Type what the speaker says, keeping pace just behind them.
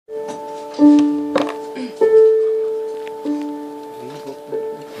Twice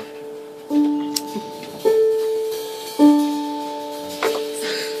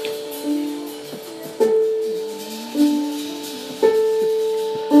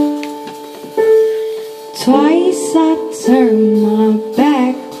I turned my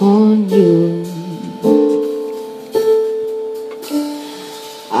back on you.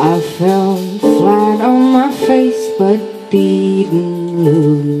 I fell flat on my face but didn't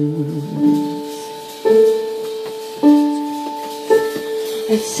lose.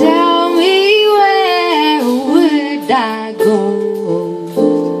 Tell me, where would I go?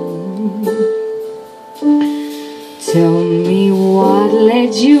 Tell me what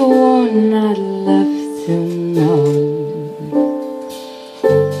led you on, I'd love to know.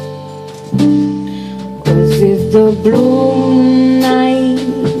 Was it the blue night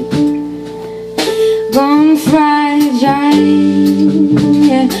gone fragile?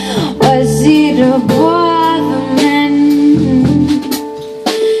 Yeah. Was it a bothersman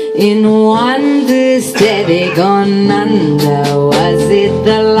in wonders steady gone under? Was it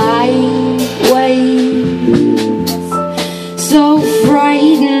the light waves so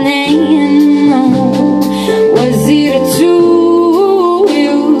frightening? Was it a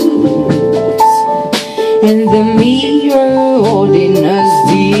two-use and the mirror holding us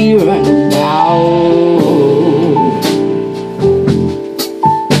dear and now?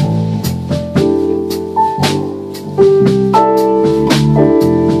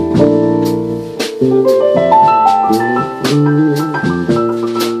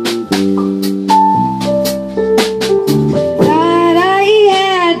 Thought I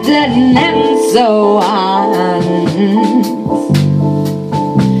had an answer on,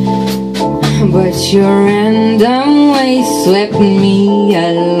 but your random way swept me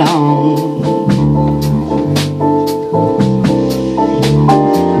along.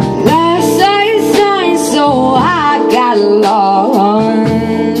 Last I signed, so I got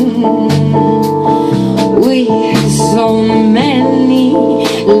lost with so many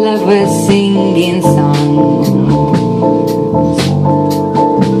lovers singing songs.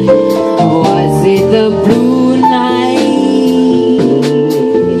 Was it the blue night?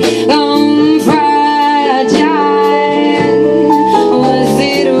 Fragile. Was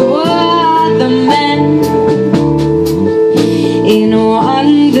it a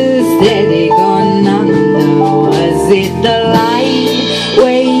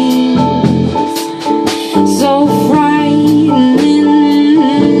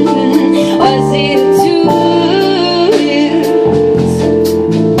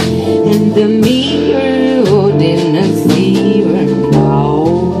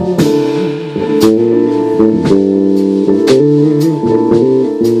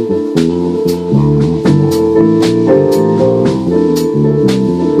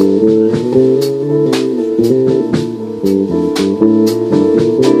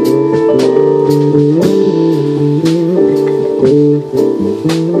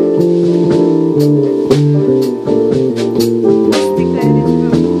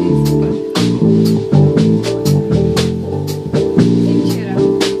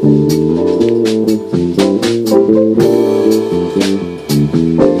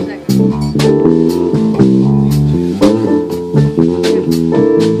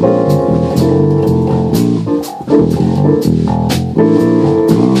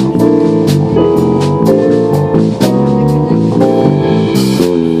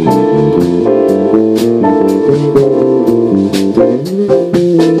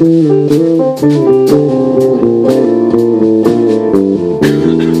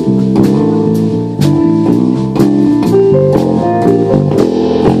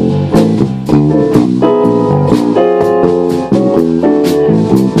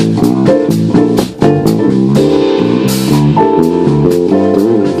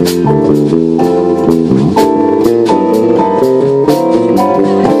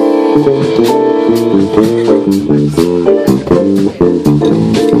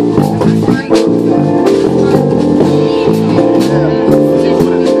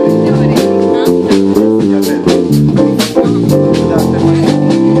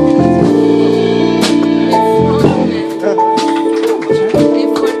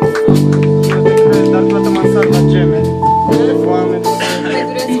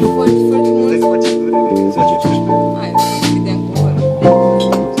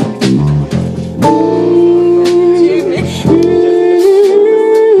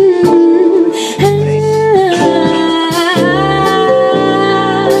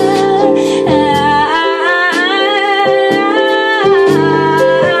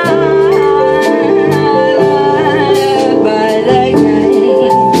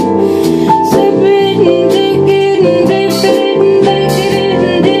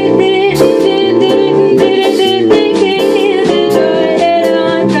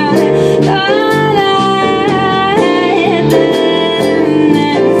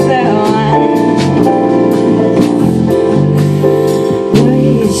and so on.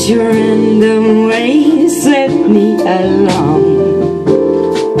 Ways, your random ways let me along.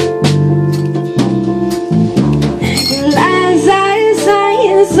 As I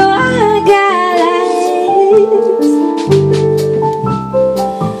say, so I got eyes.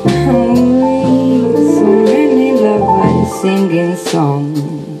 So many lovers singing songs.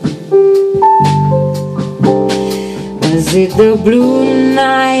 Was it the blue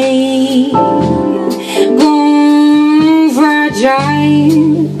night gone fragile?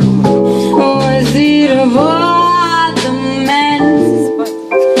 Was it about the men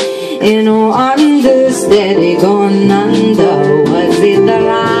in understeady gone under? Was it the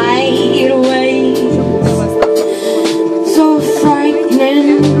right way? So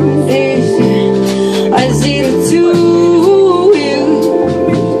frightening is it? Was it two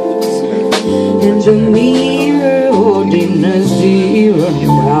wheels in the mirror holding a zero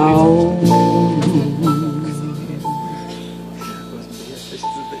now?